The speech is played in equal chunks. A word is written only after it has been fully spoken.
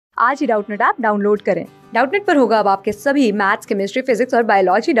आज ही Doubtnut app download करें। डाउटनट पर होगा अब आपके सभी मैथ्स, केमिस्ट्री, फिजिक्स और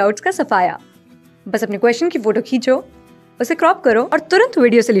बायोलॉजी डाउट्स का सफाया। बस अपने क्वेश्चन की फोटो खींचो, उसे क्रॉप करो और तुरंत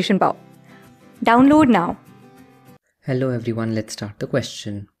वीडियो सोल्यूशन पाओ। Download now. Hello everyone, let's start the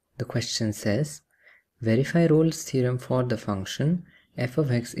question. The question says, verify Rolle's theorem for the function f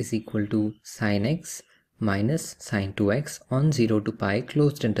of x is equal to sin x minus sin 2x on 0 to pi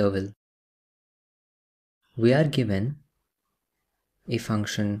closed interval. We are given a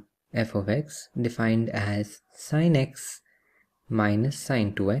function f of x defined as sin x minus sin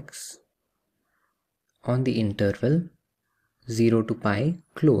 2x on the interval 0 to pi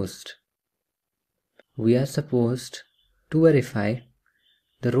closed. We are supposed to verify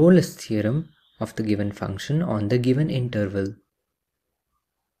the Rolle's theorem of the given function on the given interval.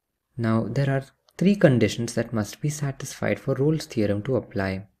 Now there are three conditions that must be satisfied for Rolle's theorem to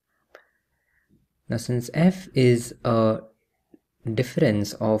apply. Now since f is a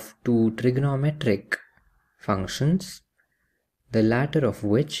difference of two trigonometric functions, the latter of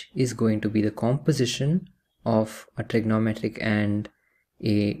which is going to be the composition of a trigonometric and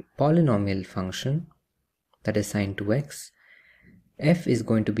a polynomial function, that is sin 2x, f is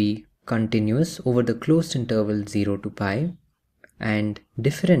going to be continuous over the closed interval 0 to pi and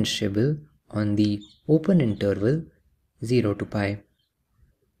differentiable on the open interval 0 to pi.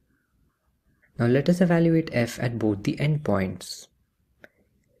 Now let us evaluate f at both the endpoints.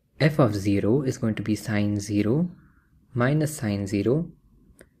 F of 0 is going to be sine 0 minus sine 0,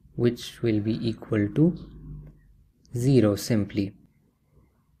 which will be equal to 0 simply.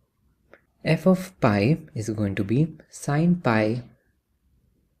 F of pi is going to be sine pi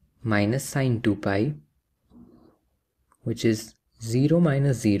minus sine 2 pi, which is 0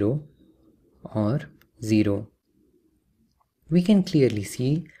 minus 0 or 0. We can clearly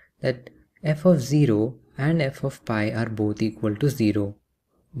see that f of 0 and f of pi are both equal to 0.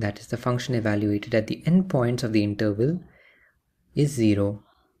 That is, the function evaluated at the endpoints of the interval is 0.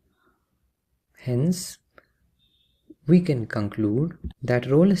 Hence, we can conclude that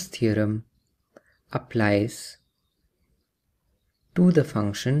Rolle's theorem applies to the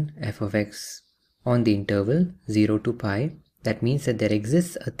function f of x on the interval 0 to pi. That means that there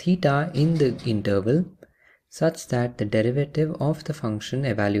exists a theta in the interval such that the derivative of the function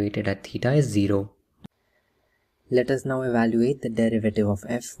evaluated at theta is 0. Let us now evaluate the derivative of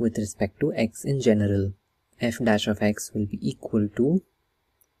f with respect to x in general. F dash of x will be equal to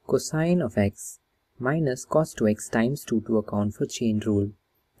cosine of x minus cos 2x times 2 to account for chain rule.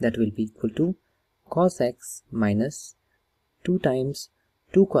 That will be equal to cos x minus 2 times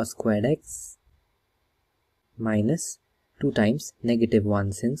 2 cos squared x minus 2 times negative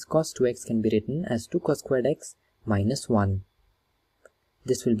 1, since cos 2x can be written as 2 cos squared x minus 1.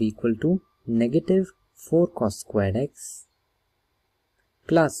 This will be equal to negative 4 cos squared x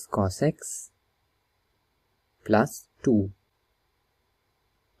plus cos x plus 2.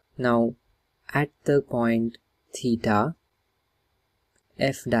 Now at the point theta,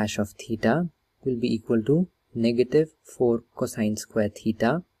 f dash of theta will be equal to negative 4 cosine square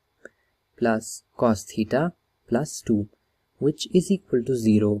theta plus cos theta plus 2, which is equal to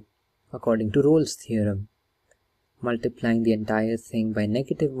 0 according to Rolle's theorem. Multiplying the entire thing by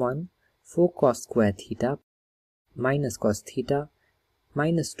negative 1, 4 cos square theta minus cos theta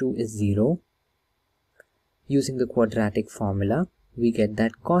minus 2 is 0. Using the quadratic formula, we get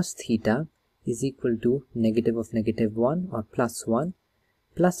that cos theta is equal to negative of negative 1 or plus 1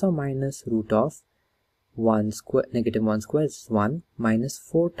 plus or minus root of 1 square, negative 1 square is 1 minus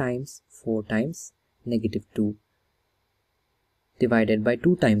 4 times negative 2 divided by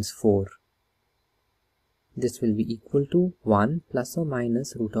 2 times 4. This will be equal to 1 plus or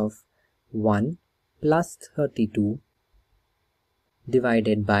minus root of 1 plus 32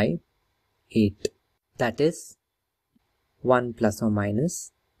 divided by 8. That is 1 plus or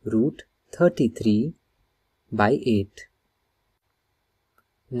minus root 33 by 8.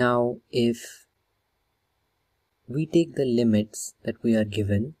 Now if we take the limits that we are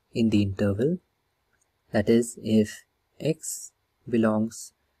given in the interval, that is, if x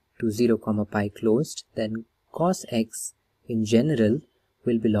belongs to 0 comma pi closed, then cos x in general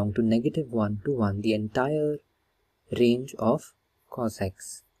will belong to negative 1 to 1, the entire range of cos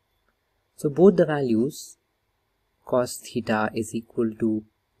x. So both the values, cos theta is equal to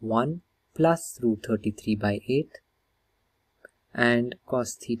 1 plus root 33 by 8 and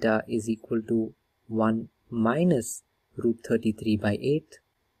cos theta is equal to 1 minus root 33 by 8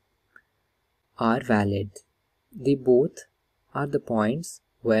 are valid. They both are the points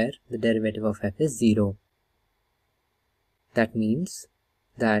where the derivative of f is 0. That means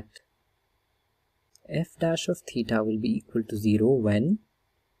that f dash of theta will be equal to 0 when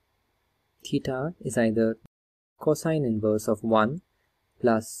theta is either cosine inverse of 1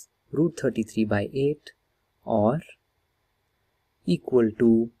 plus root 33 by 8 or equal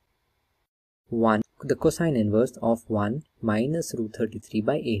to 1, the cosine inverse of 1 minus root 33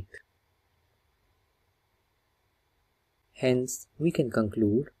 by 8. Hence, we can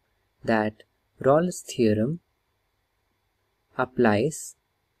conclude that Rolle's theorem applies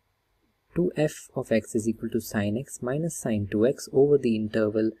to f of x is equal to sin x minus sin 2x over the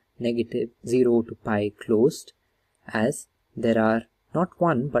interval negative 0 to pi closed, as there are not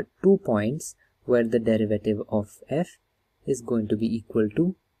one but 2 points where the derivative of f is going to be equal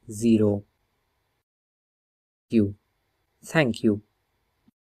to 0. Thank you.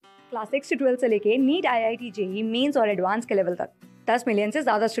 Class 6 से 12 से लेके NEET IIT JEE mains और advance के level तक 10 million से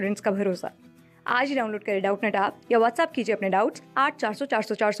ज़्यादा students का भरोसा। आज ही डाउनलोड करें डाउटनेट ऐप या व्हाट्सएप कीजिए अपने डाउट्स 8400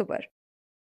 400 400 पर।